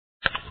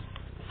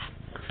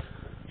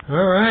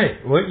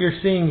Alright, what you're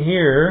seeing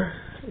here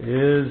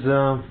is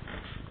some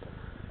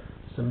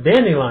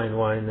dandelion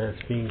wine that's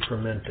being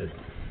fermented.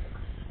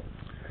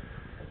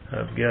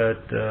 I've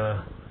got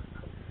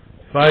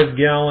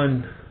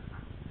 5-gallon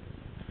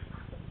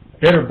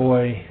Better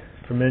Boy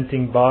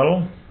fermenting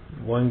bottle,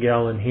 1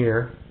 gallon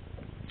here.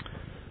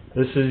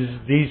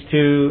 These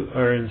two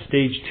are in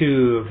stage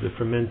 2 of the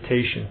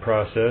fermentation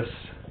process.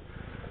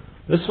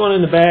 This one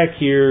in the back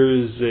here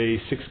is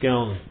a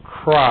 6-gallon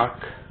crock.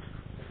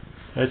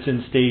 That's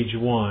in stage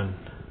 1.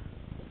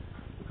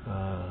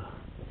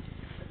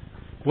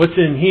 What's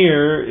in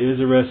here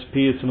is a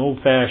recipe. It's an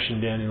old-fashioned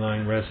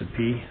dandelion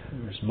recipe.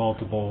 There's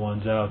multiple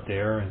ones out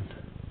there, and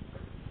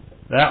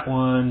that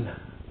one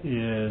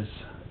is,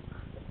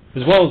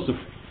 as well as the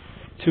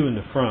two in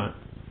the front,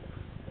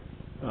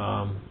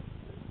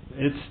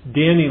 it's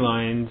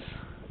dandelions,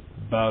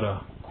 about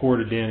a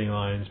quart of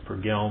dandelions per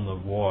gallon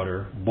of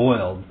water,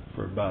 boiled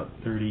for about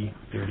 30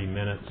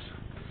 minutes.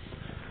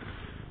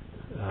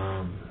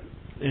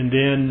 And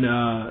then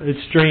it's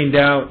strained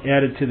out,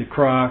 added to the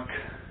crock.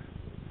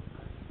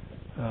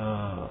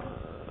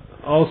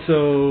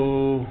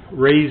 Also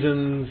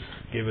raisins,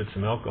 give it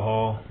some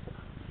alcohol.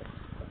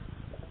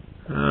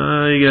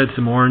 You got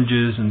some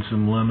oranges and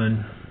some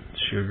lemon,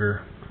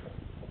 sugar,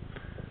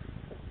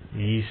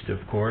 yeast,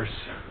 of course.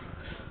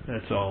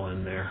 That's all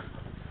in there.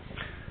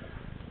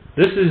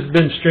 This has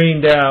been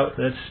strained out.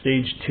 That's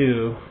stage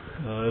 2.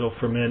 It'll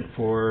ferment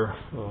for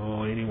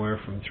anywhere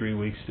from 3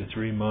 weeks to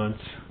 3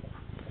 months.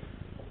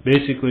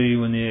 Basically,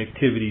 when the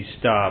activity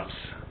stops,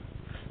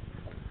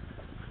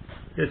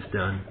 it's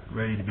done,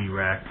 ready to be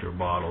racked or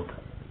bottled.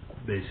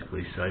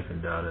 Basically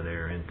siphoned out of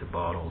there into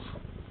bottles.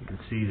 You can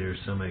see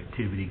there's some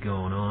activity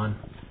going on.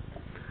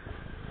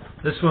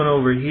 This one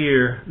over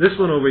here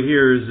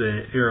is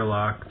an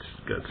airlock. It's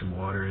got some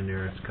water in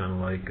there. It's kind of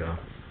like a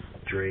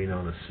drain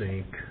on a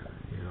sink.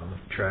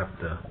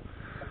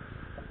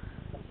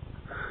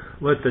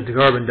 Let the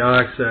carbon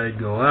dioxide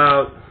go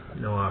out.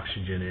 No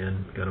oxygen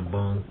in. Got a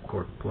bung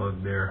cork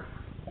plug there.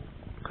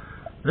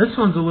 This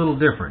one's a little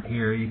different.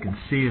 Here you can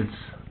see it's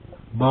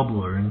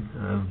bubbling.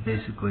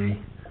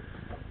 Basically,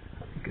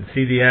 you can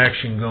see the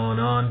action going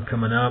on,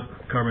 coming up.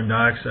 Carbon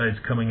dioxide's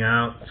coming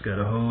out. It's got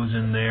a hose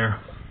in there,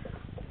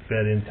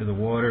 fed into the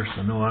water,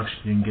 so no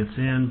oxygen gets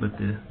in, but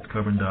the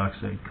carbon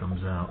dioxide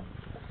comes out.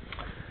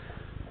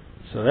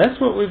 So that's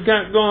what we've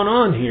got going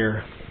on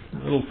here.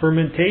 A little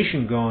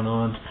fermentation going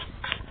on.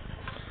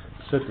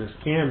 Set this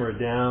camera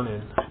down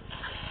and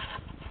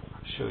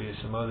show you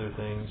some other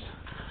things.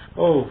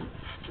 Oh,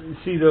 you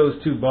see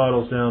those 2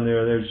 bottles down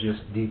there? There's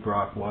just deep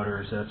rock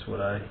waters. That's what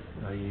I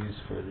use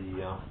for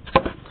the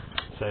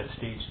that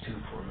stage 2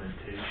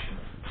 fermentation.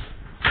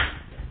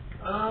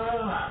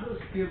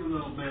 Let's give a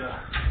little bit of.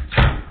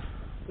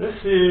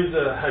 This is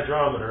a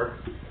hydrometer.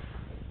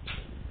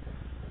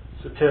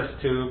 It's a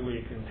test tube where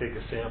you can take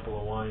a sample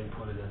of wine,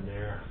 put it in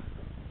there,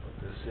 put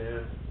this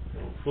in,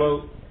 it'll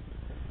float.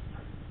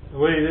 The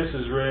way this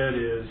is read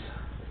is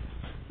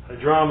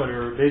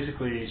hydrometer,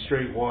 basically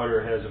straight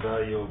water has a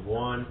value of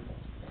 1.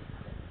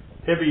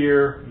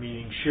 Heavier,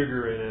 meaning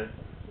sugar in it,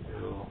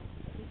 it'll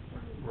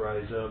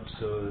rise up,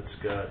 so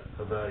it's got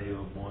a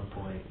value of 1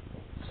 point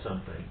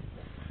something.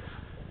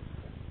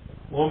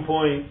 1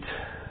 point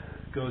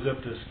goes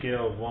up to a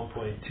scale of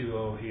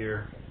 1.20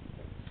 here.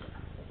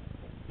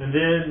 And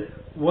then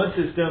once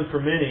it's done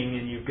fermenting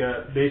and you've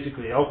got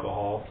basically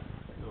alcohol,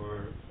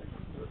 or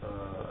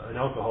an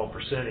alcohol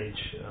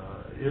percentage,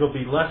 it'll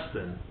be less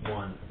than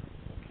 1.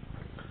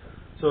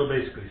 So it'll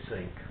basically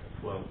sink,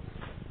 float,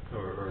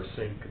 or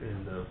sink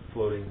in the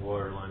floating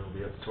water line will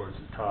be up towards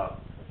the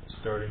top,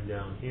 starting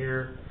down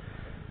here.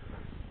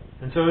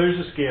 And so there's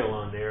a scale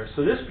on there.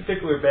 So this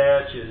particular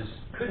batch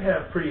could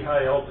have pretty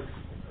high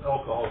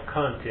alcohol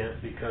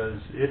content because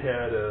it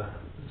had a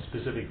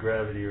specific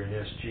gravity, or an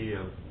SG,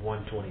 of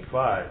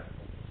 125.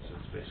 So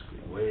it's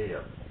basically way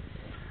up.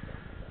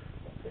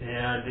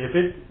 And if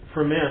it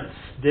ferments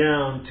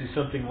down to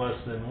something less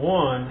than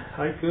 1,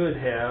 I could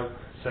have,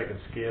 second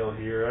scale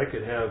here, I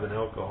could have an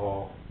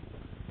alcohol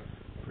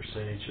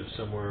percentage of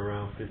somewhere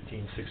around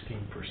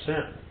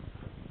 15-16%.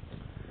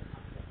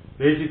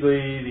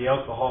 Basically, the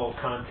alcohol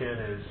content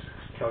is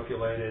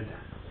calculated.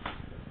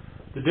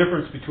 The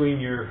difference between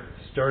your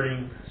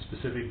starting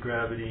specific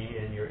gravity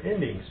and your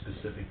ending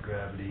specific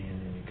gravity,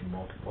 and then you can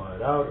multiply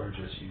it out or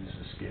just use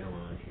the scale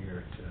on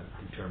here to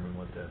determine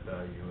what that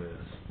value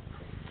is.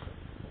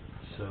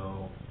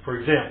 So, for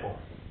example,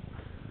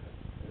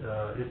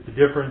 if the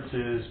difference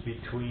is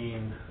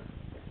between,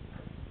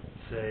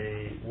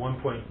 say,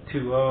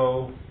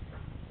 1.20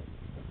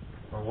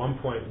 or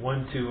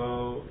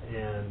 1.120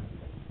 and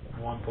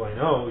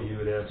 1.0, you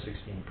would have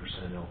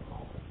 16%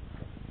 alcohol.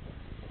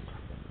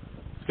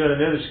 It's got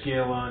another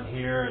scale on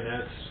here, and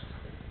that's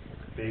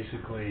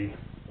basically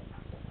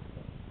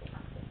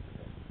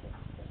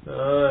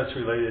that's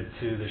related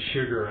to the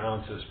sugar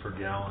ounces per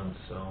gallon.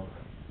 So,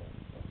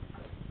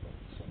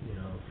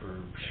 for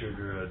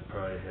sugar, I'd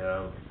probably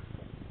have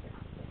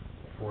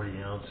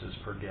 40 ounces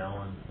per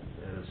gallon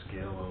at a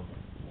scale of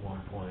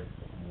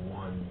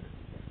 1.1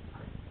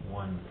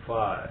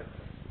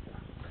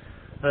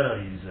 I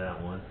don't use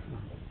that one.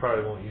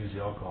 Probably won't use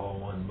the alcohol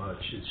one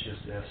much. It's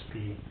just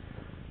SP.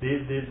 The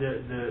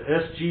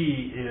SG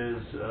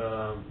is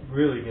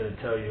really going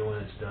to tell you when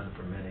it's done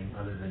fermenting,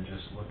 other than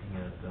just looking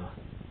at the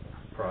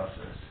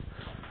process.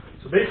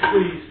 So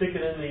basically, you stick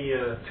it in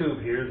the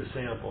tube here, the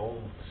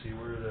sample, see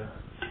where the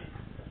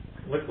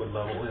liquid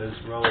level is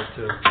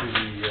relative to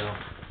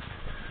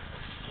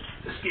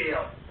the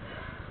scale.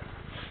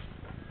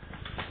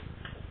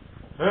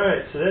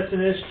 Alright, so that's an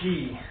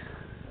SG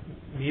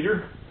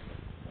meter,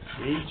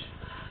 gauge.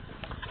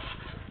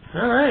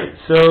 Alright,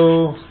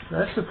 so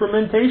that's the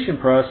fermentation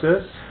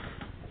process.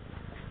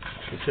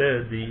 Like I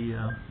said,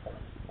 the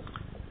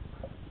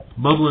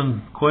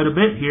bubbling quite a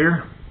bit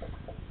here.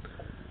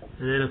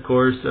 And then of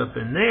course up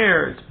in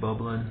there it's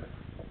bubbling,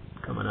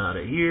 coming out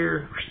of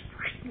here,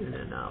 and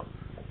then out.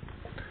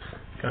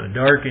 Kind of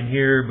dark in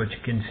here, but you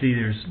can see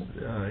there's,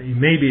 you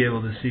may be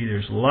able to see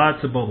there's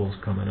lots of bubbles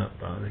coming up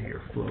out of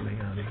here, floating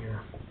out of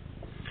here.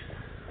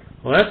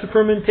 Well, that's the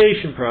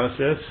fermentation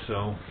process,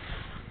 so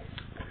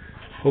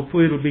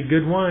hopefully it'll be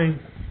good wine.